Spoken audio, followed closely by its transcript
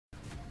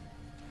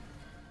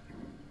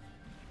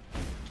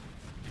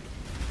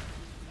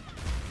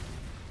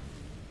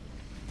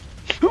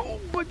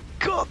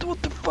god,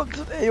 what the fuck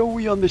is that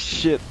AoE on this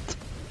shit?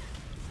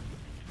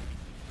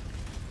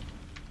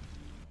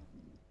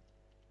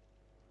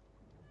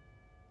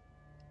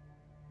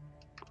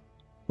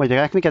 Wait, did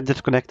I actually get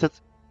disconnected?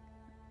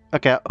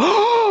 Okay.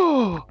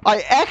 Oh!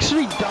 I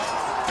actually died!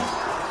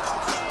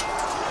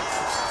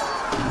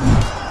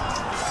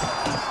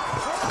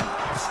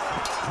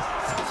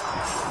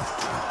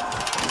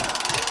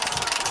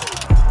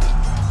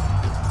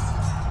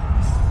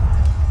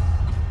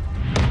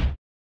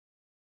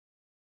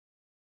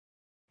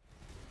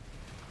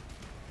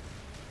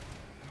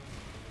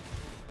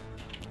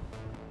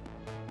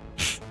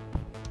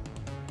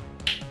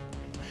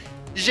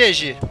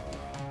 GG.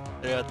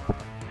 Obrigado.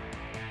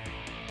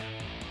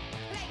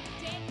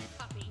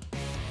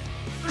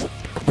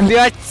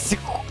 Блять!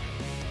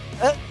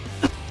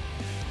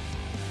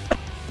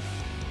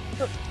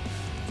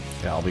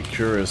 Yeah, I'll be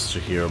curious to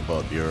hear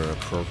about your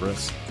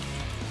progress.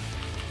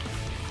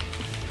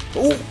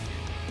 Oh!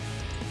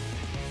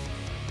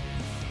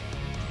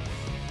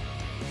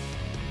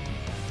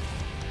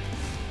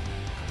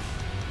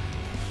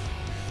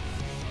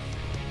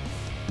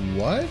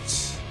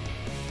 What?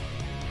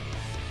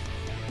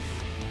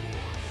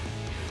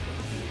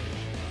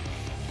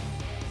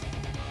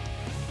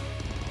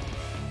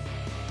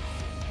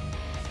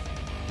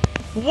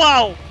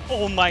 Вау!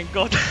 О май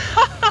гад!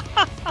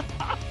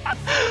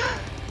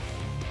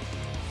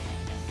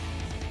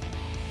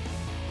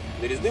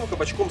 Нарезным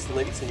кабачком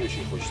становиться не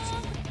очень хочется.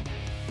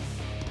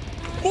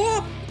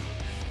 О!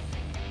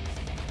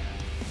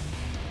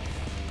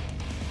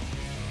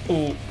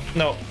 Oh,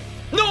 no.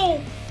 No!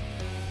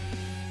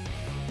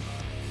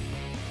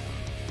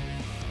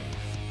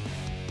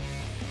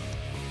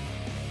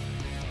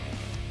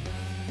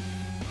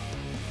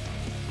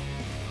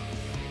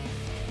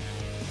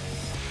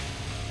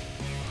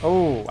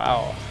 Oh,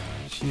 wow.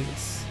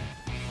 Jesus.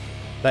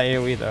 That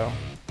AoE though.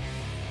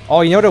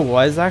 Oh, you know what it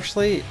was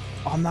actually?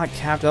 Oh, I'm not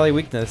capped LA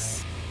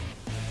weakness.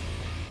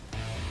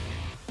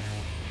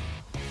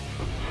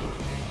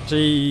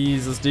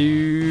 Jesus,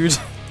 dude.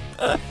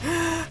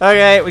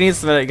 Okay, we need to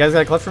submit it. You guys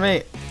got a clip for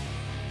me?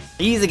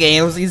 Easy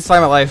games, easy to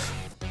find my life.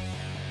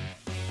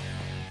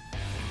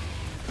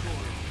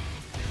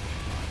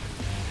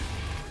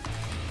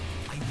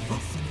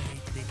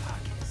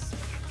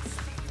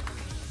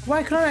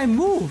 Why couldn't I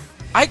move?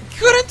 I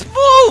couldn't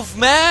move,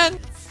 man!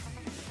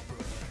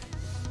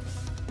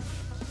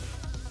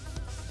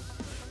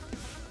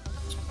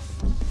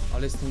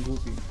 Alles zum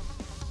Goopy.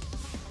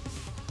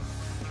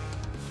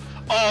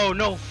 Oh,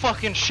 no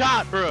fucking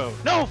shot, bro!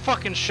 No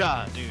fucking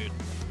shot, dude!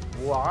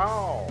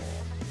 Wow!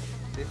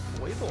 De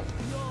fuego.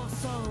 Your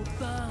soul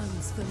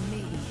burns for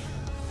me.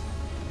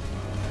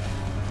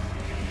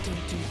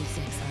 Don't do this,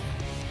 Exile.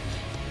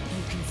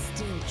 You can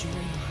still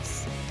join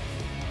us.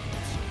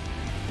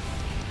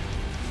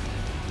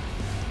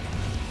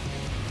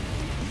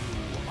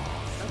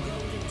 A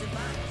golden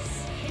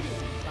device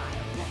hidden by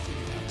a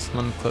rotting.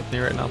 Someone clip me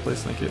right now,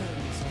 please. Thank you.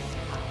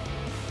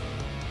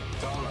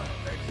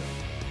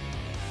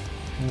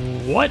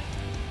 What?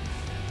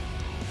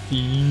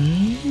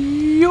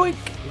 Yoink!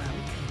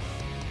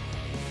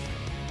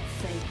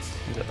 Fate.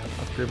 Need to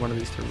upgrade one of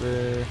these to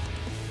rare.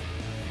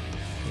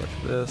 Go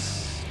to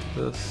this.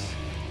 This.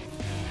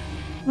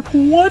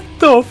 What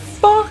the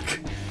fuck?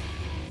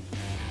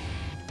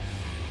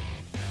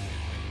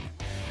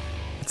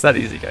 It's that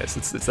easy, guys.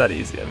 It's that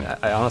easy. I mean,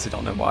 I honestly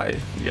don't know why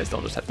you guys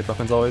don't just have good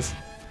weapons always.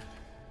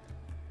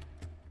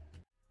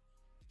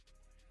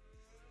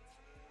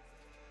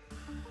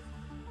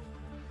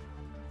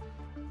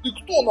 Ты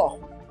кто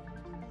нахуй?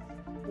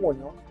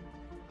 Понял.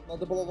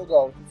 Надо было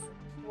логаутиться.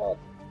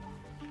 Ладно.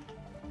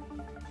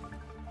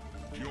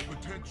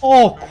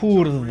 O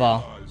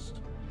kurwa.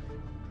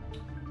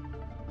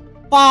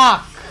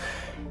 Fuck!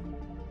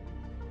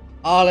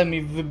 Ale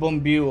mi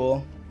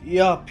wybombiło.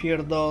 Ja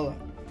pierdolę.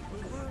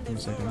 One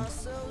second.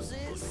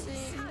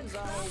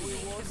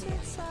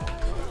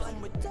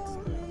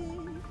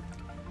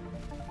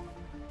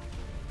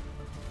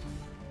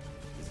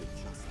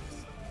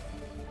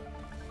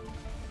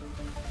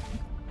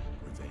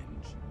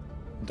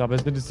 Dabei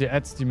sind es die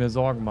Ads, die mir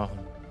Sorgen machen.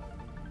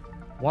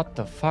 What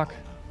the fuck?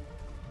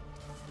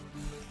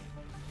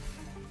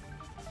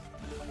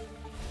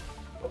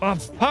 Oh,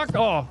 fuck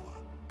off!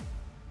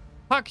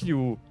 Fuck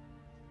you!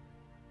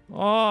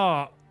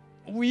 Oh!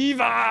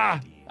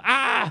 Weaver!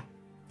 Ah!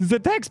 Diese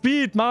Attack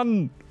Speed,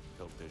 Mann!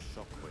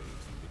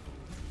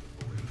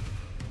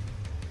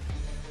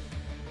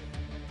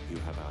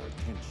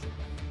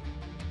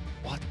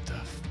 What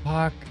the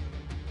fuck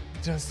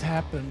just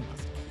happened?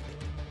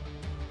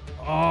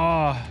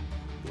 Oh!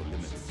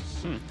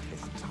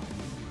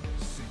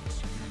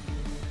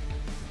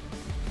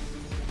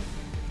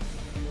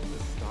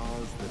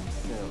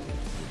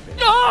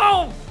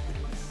 No!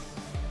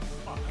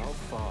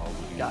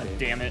 God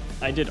damn it.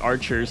 I did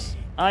archers.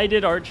 I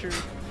did archers.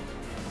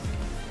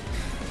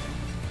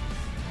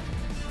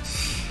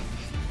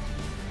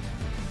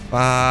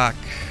 Fuck.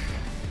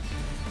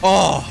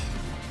 Oh!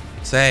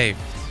 Saved.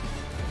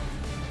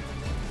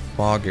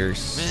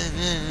 Boggers.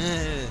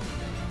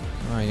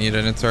 I need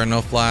an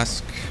eternal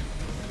flask.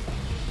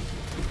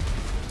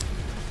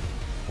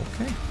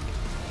 Okay.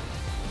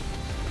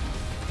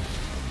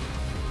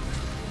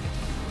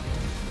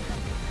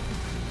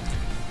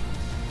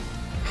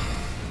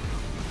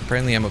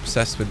 Apparently I'm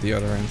obsessed with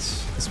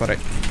deodorants. That's what I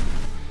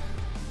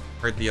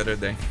heard the other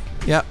day.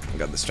 Yeah, I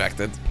got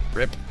distracted.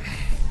 RIP.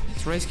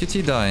 It's Race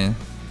QT dying.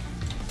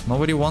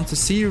 Nobody wants to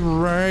see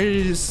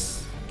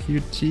Race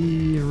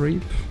QT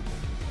RIP.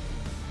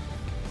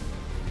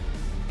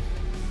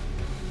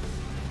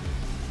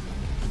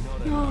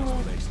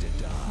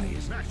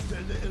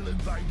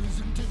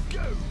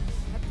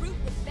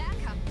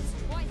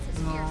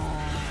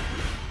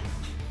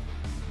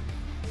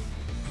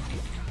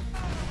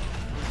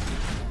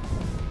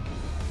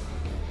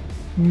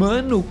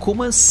 Mano,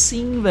 como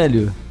assim,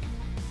 velho?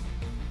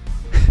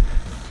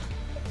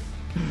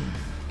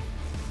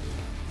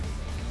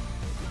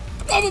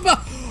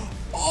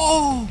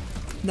 Oh!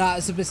 Nah,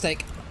 it's a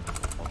mistake.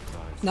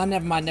 No,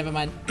 never mind, never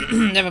mind.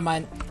 Never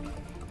mind.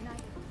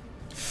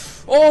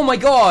 Oh my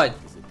god!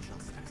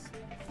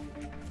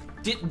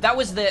 That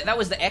was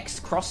the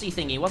X crossy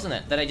thingy, wasn't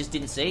it? That I just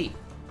didn't see.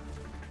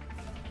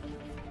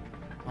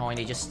 Oh, and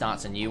he just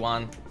starts a new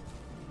one.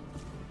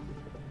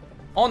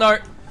 Oh no!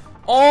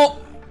 Oh!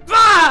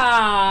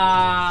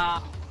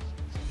 Ah!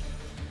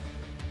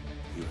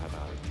 You have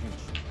our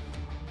attention.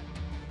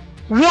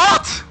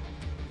 What?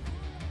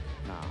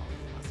 Now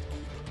you must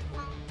keep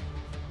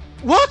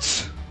it.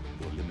 What?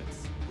 Your limits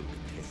will be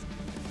tested.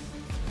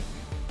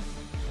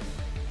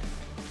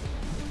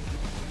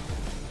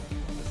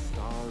 The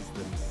stars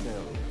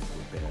themselves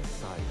will bear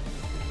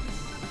silence.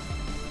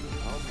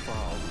 How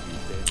far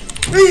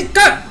will you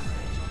dare?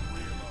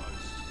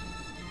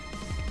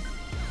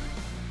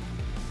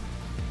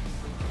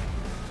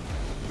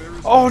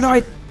 Oh no,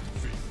 I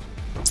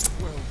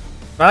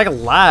like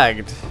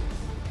lagged.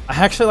 I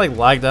actually like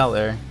lagged out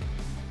there.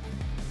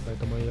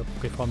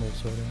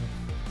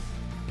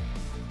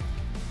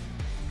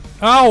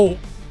 Ow!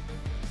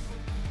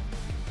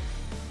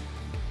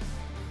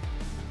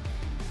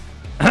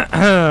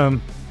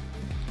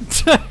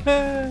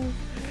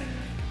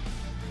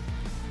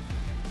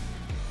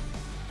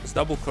 This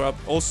double crab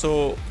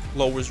also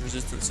lowers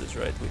resistances,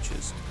 right? Which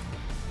is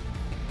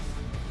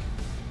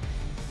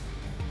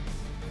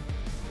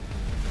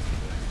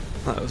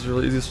That was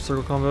really easy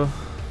circle combo.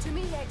 To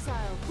me,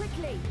 Exile,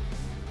 quickly!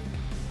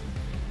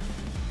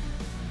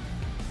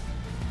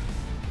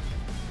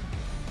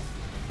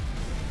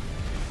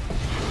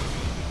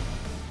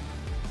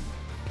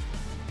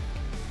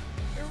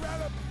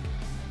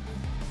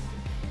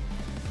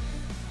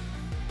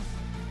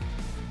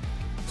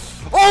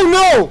 Oh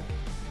no!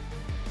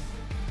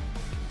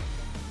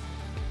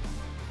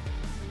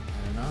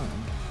 I don't know.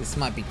 This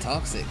might be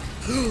toxic.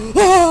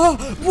 Oh!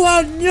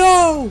 What?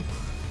 No!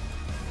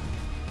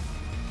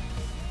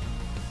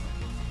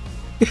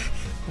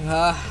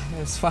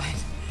 It's fine.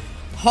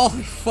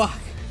 Holy fuck.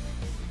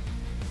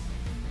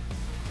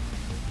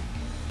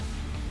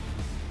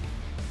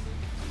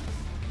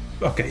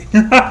 Okay.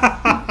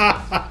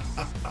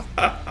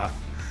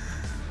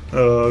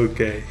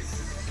 Okay.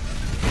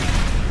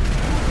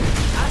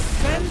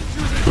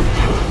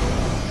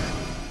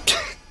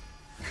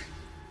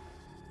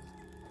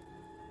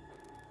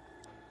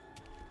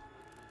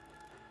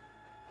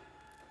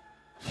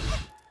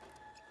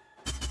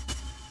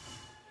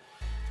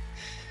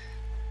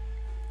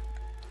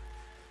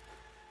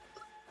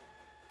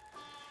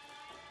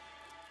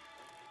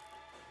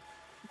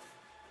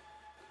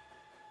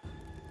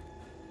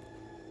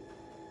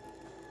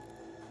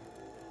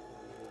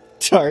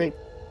 Sorry.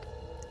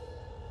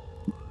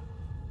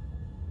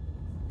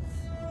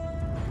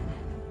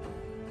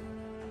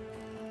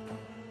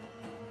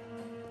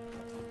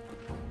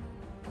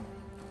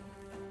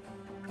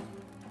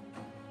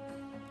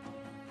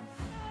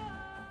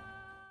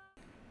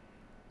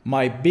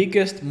 My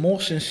biggest,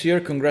 most sincere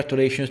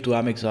congratulations to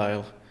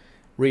Exile.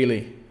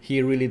 Really,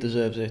 he really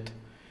deserves it.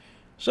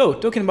 So,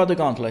 talking about the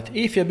Gauntlet,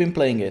 if you've been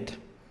playing it,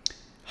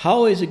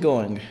 how is it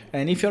going?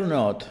 And if you're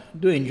not,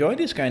 do you enjoy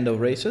these kind of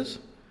races?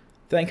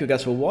 Thank you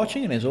guys for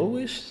watching, and as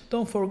always,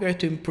 don't forget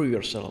to improve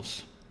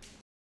yourselves.